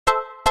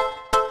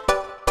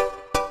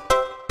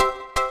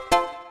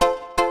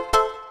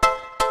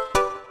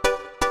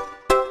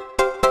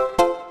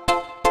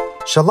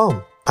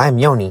Shalom, I'm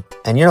Yoni,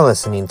 and you're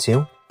listening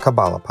to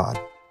Kabbalah Pod.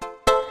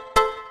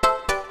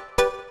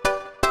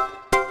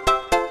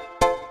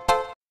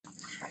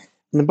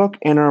 In the book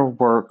Inner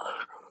Work,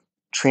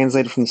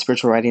 translated from the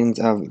spiritual writings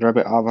of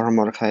Rabbi Avraham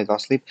Mordechai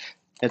Gottlieb,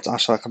 it's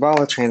Ashla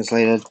Kabbalah,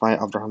 translated by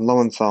Avraham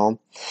Lowenthal.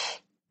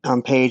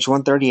 On page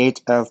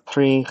 138 of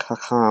Pri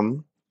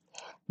Chacham,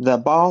 the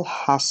Baal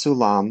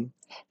HaSulam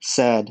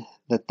said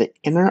that the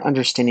inner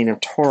understanding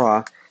of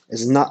Torah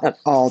is not at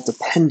all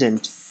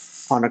dependent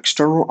on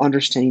external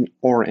understanding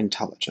or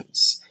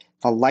intelligence.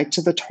 The light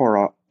of the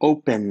Torah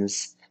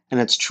opens in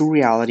its true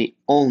reality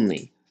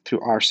only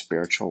through our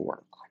spiritual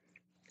work.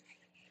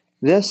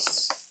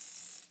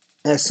 This,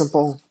 a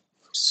simple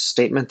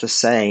statement to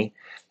say,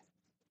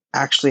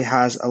 actually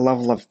has a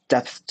level of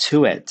depth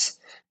to it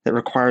that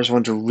requires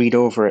one to read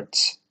over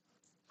it,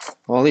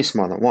 well, at least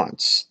more than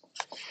once.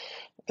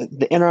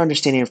 The inner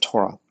understanding of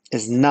Torah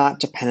is not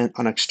dependent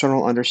on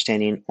external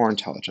understanding or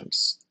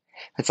intelligence.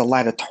 It's a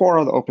light of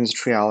Torah that opens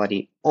to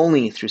reality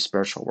only through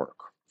spiritual work.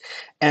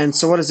 And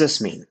so what does this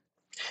mean?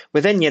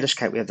 Within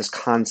Yiddishkeit, we have this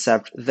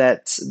concept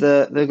that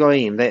the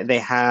Goyim, they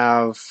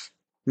have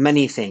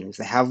many things.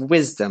 They have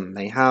wisdom,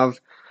 they have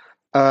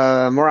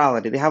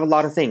morality, they have a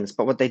lot of things,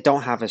 but what they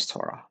don't have is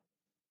Torah.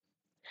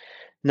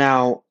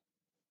 Now,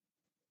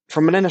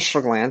 from an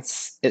initial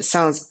glance, it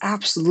sounds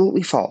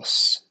absolutely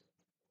false.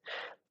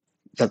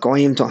 The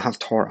Goyim don't have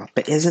Torah,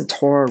 but isn't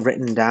Torah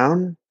written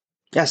down?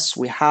 Yes,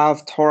 we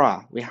have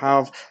Torah. We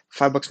have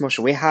 5 books Moshe.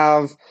 We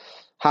have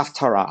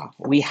Haftarah.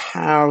 We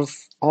have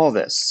all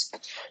this.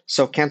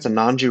 So can't a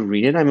non-Jew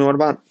read it? I mean, what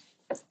about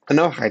a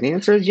Noahide? The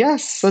answer is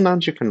yes, a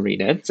non-Jew can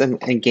read it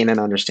and gain an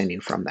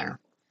understanding from there.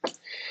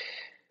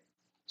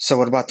 So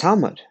what about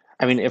Talmud?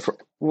 I mean,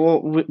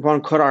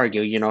 one could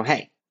argue,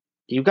 hey,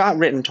 you got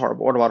written Torah,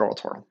 but what about oral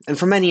Torah? And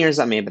for many years,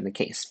 that may have been the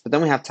case. But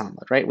then we have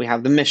Talmud, right? We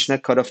have the Mishnah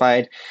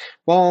codified.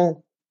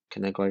 Well,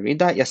 can I go read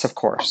that? Yes, of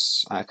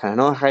course. Can I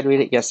know how to read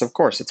it? Yes, of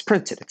course. It's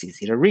printed. It's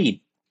easy to read.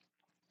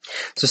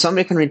 So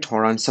somebody can read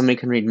Torah and somebody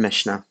can read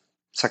Mishnah,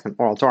 second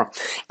oral Torah.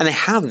 And they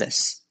have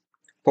this,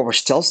 but we're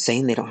still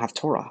saying they don't have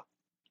Torah.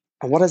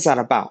 And what is that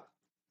about?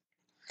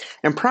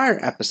 In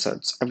prior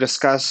episodes, I've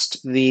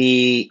discussed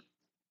the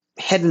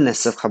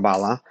hiddenness of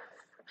Kabbalah.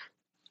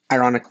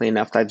 Ironically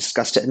enough, I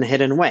discussed it in a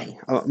hidden way.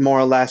 More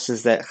or less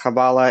is that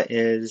Kabbalah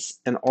is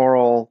an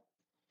oral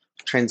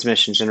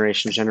transmission,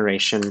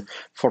 generation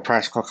for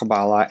practical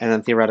Kabbalah, and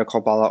then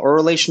theoretical Kabbalah or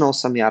relational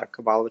semiotic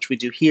Kabbalah, which we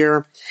do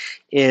here,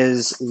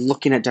 is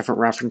looking at different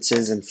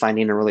references and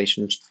finding a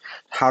relationship,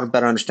 how to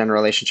better understand a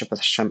relationship with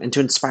Hashem, and to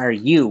inspire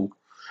you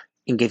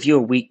and give you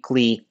a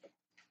weekly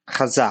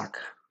chazak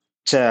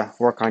to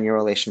work on your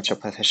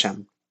relationship with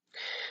Hashem.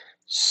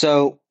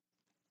 So,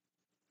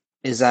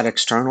 is that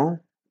external?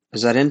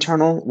 Is that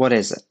internal? What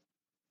is it?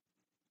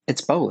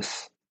 It's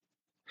both.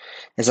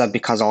 Is that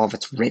because all of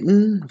it's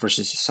written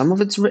versus some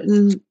of it's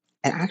written? It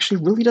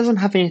actually really doesn't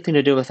have anything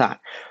to do with that.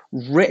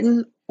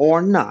 Written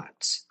or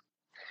not,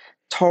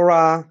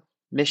 Torah,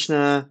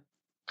 Mishnah,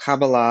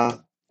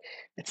 Kabbalah,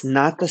 it's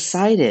not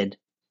decided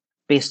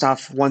based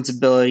off one's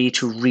ability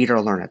to read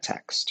or learn a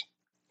text.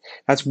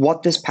 That's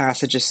what this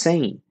passage is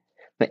saying.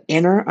 The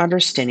inner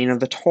understanding of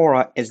the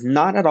Torah is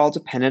not at all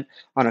dependent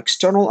on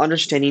external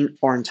understanding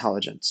or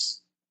intelligence.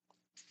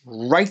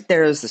 Right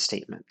there is the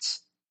statement.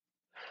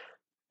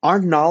 Our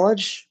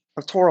knowledge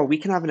of Torah, we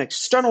can have an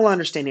external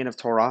understanding of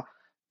Torah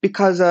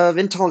because of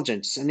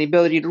intelligence and the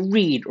ability to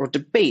read or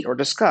debate or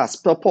discuss,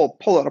 pull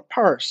it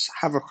apart,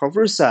 have a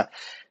chavrusa,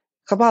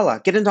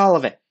 Kabbalah, get into all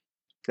of it.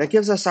 That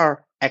gives us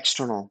our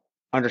external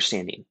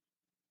understanding.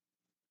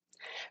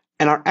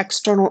 And our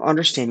external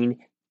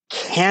understanding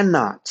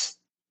cannot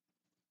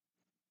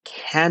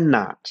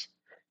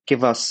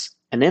give us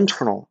an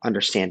internal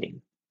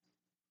understanding.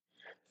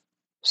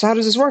 So how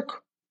does this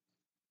work?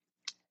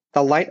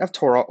 The light of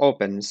Torah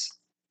opens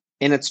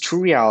in its true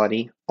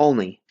reality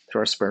only through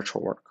our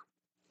spiritual work.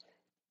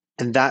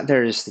 And that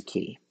there is the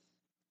key.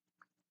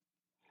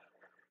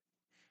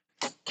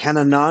 Can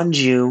a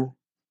non-Jew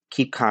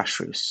keep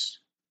kashrus?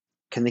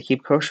 Can they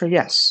keep kosher?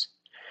 Yes.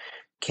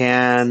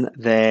 Can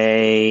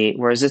they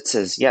wear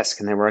tzitzis? Yes.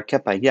 Can they wear a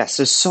kippah? Yes.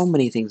 There's so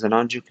many things a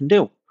non-Jew can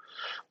do.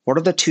 What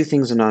are the 2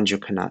 things a non-Jew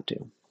cannot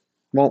do?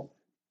 Well,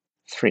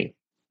 3,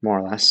 more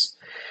or less.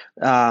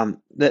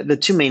 The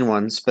 2 main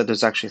ones, but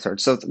there's actually a third.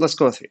 So let's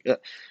go with 3.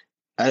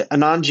 A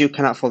non-Jew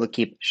cannot fully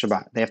keep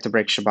Shabbat. They have to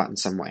break Shabbat in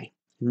some way.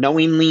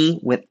 Knowingly,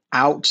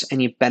 without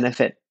any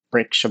benefit,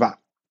 break Shabbat.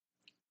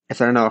 If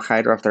they're no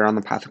Noahide or if they're on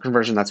the path of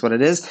conversion, that's what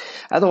it is.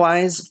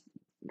 Otherwise,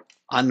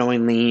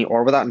 unknowingly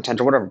or without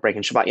intent or whatever,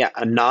 breaking Shabbat. Yeah,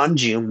 a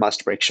non-Jew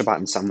must break Shabbat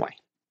in some way.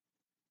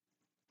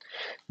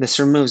 This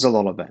removes a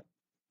little bit.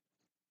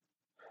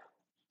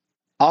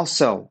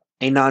 Also,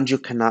 a non-Jew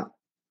cannot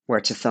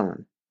wear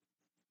tefillin.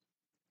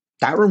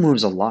 That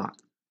removes a lot.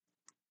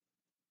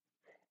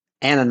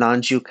 And a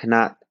non-Jew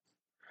cannot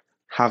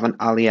have an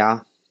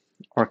aliyah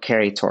or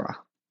carry Torah.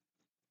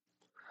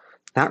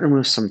 That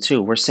removes some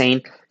too. We're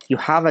saying you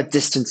have a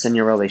distance in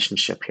your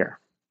relationship here.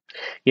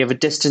 You have a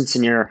distance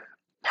in your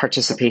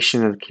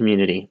participation in the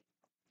community.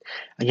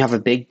 and you have a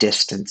big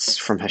distance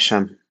from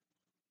Hashem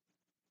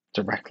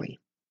directly.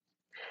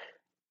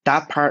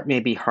 That part may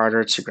be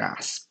harder to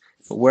grasp.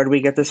 But where do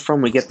we get this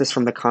from? We get this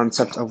from the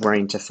concept of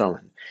wearing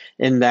tefillin,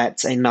 in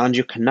that a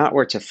non-Jew cannot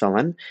wear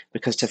tefillin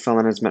because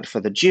tefillin is meant for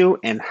the Jew.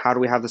 And how do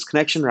we have this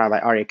connection? Rabbi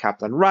Aryeh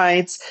Kaplan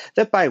writes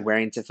that by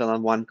wearing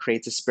tefillin, one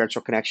creates a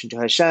spiritual connection to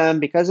Hashem,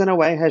 because in a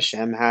way,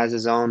 Hashem has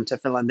his own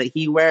tefillin that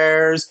he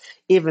wears,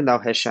 even though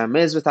Hashem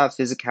is without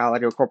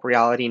physicality or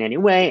corporeality in any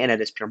way, and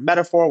it is pure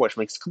metaphor, which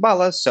makes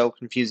Kabbalah so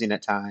confusing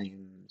at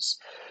times.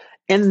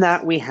 In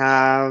that we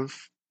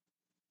have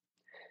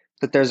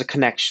that there's a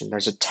connection,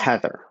 there's a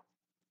tether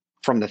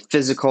from the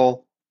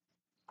physical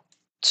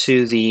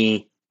to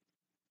the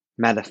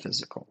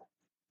metaphysical,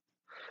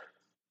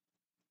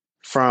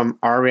 from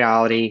our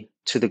reality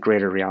to the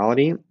greater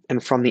reality,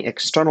 and from the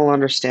external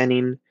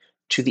understanding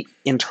to the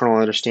internal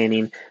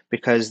understanding,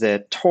 because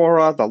the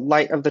Torah, the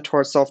light of the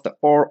Torah itself, the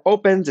Or,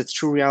 opens its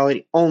true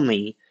reality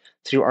only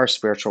through our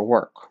spiritual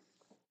work.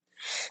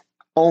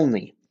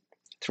 Only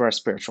through our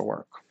spiritual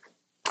work.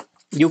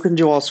 You can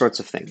do all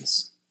sorts of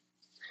things,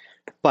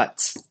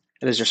 but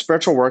it is your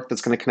spiritual work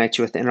that's going to connect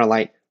you with the inner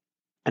light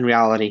and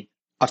reality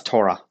of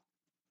Torah.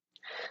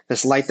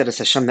 This light that is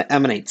Hashem that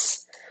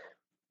emanates.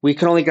 We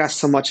can only grasp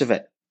so much of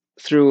it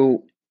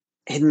through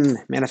hidden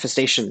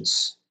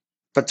manifestations.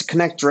 But to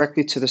connect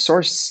directly to the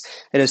source,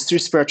 it is through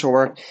spiritual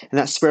work. And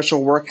that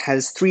spiritual work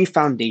has three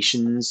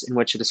foundations in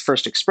which it is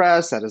first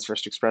expressed. That is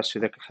first expressed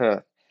through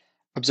the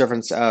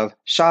observance of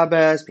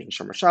Shabbos, being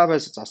Shomer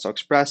Shabbos. It's also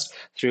expressed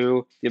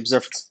through the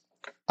observance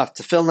of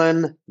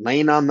tefillin,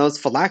 laying on those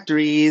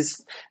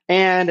phylacteries,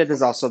 and it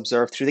is also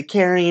observed through the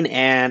carrying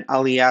and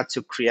aliyah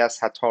to Kriyas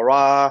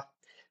HaTorah.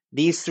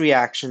 These three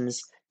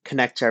actions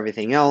connect to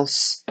everything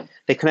else.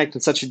 They connect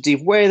in such a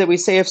deep way that we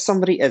say if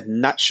somebody is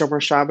not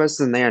Shomer Shabbos,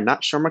 then they are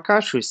not Shomer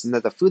Kashrus, and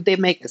that the food they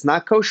make is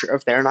not kosher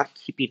if they're not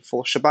keeping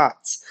full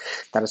Shabbats.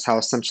 That is how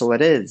essential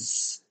it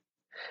is.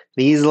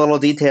 These little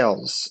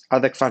details are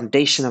the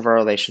foundation of our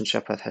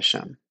relationship with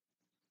Hashem.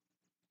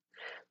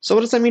 So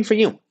what does that mean for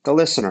you, the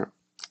listener?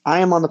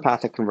 I am on the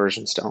path of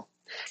conversion still,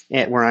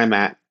 where I'm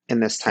at in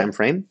this time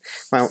frame.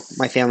 My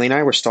family and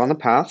I, we're still on the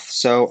path,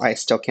 so I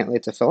still can't lay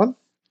tefillin,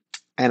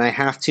 and I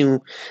have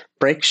to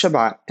break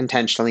Shabbat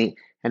intentionally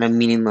in a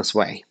meaningless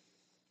way.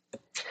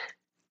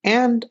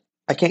 And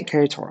I can't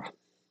carry Torah.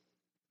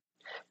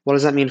 What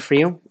does that mean for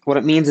you? What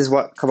it means is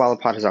what Kabbalah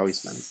Pod has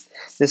always been.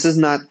 This is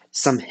not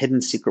some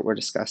hidden secret we're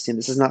discussing.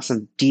 This is not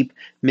some deep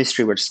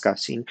mystery we're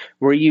discussing.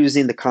 We're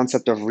using the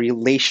concept of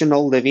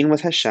relational living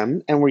with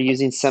Hashem, and we're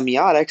using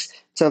semiotics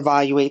to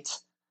evaluate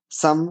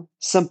some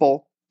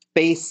simple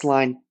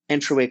baseline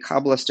entryway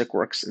Kabbalistic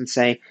works and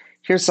say,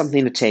 here's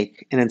something to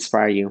take and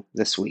inspire you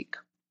this week.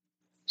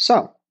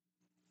 So,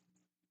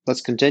 let's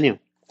continue.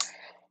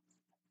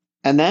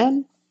 And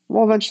then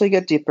we'll eventually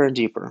get deeper and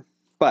deeper.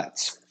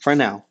 But for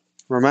now,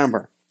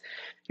 remember,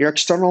 your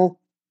external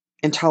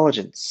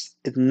intelligence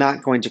is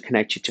not going to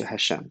connect you to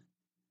Hashem.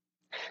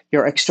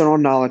 Your external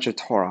knowledge of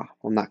Torah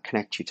will not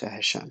connect you to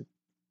Hashem.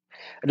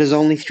 It is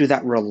only through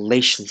that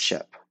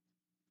relationship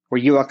where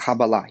you are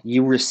Kabbalah,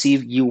 you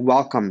receive, you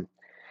welcome,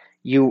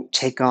 you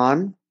take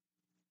on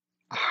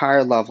a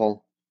higher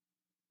level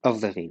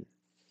of living.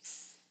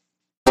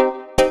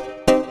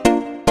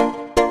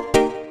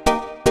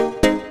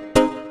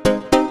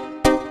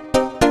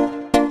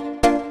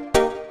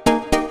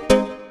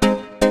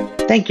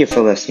 Thank you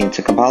for listening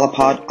to Kabbalah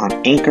Pod on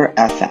Anchor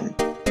FM.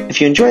 If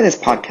you enjoy this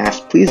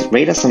podcast, please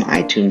rate us on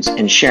iTunes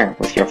and share it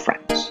with your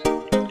friends.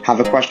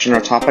 Have a question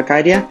or topic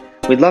idea?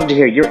 We'd love to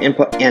hear your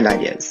input and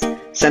ideas.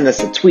 Send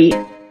us a tweet,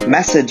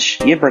 message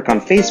Yidbrick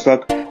on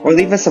Facebook, or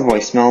leave us a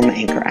voicemail in the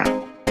Anchor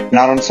app.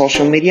 Not on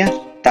social media?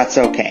 That's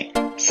okay.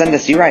 Send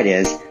us your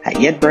ideas at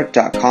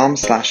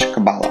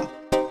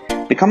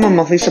yidbrick.com/Kabbalah. Become a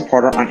monthly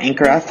supporter on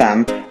Anchor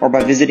FM or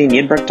by visiting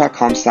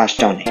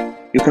yidbrick.com/donate.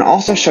 You can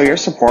also show your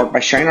support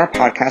by sharing our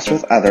podcast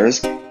with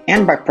others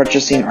and by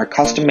purchasing our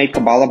custom-made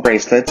Kabbalah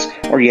bracelets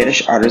or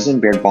Yiddish artisan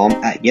beard balm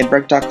at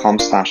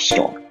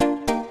yidbrick.com/store.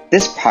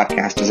 This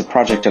podcast is a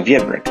project of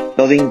Yidbrick,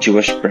 building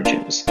Jewish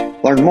bridges.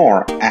 Learn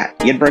more at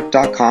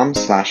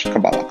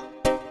yidbrick.com/Kabbalah.